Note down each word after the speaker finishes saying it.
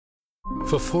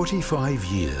For 45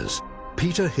 years,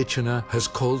 Peter Hitchener has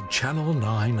called Channel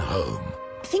 9 home.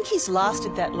 I think he's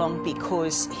lasted that long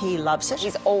because he loves it.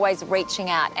 He's always reaching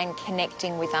out and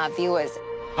connecting with our viewers.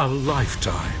 A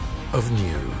lifetime of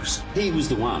news. He was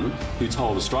the one who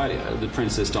told Australia that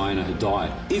Princess Diana had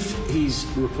died. If he's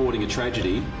reporting a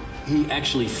tragedy, he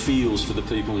actually feels for the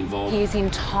people involved. He is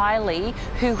entirely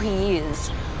who he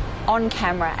is on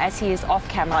camera as he is off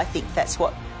camera. I think that's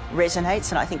what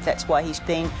resonates, and I think that's why he's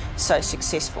been so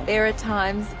successful. There are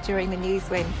times during the news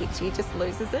when Hitchy just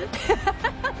loses it.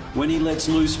 When he lets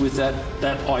loose with that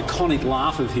iconic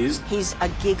laugh of his. He's a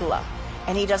giggler,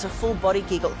 and he does a full body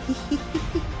giggle.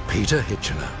 Peter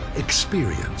Hitchener.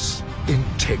 Experience,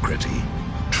 integrity,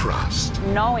 trust.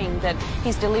 Knowing that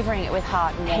he's delivering it with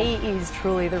heart and he is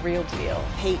truly the real deal.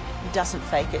 He doesn't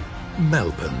fake it.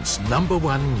 Melbourne's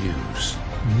 #1 news.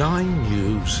 9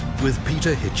 News with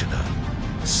Peter Hitchener.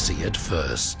 See it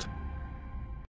first.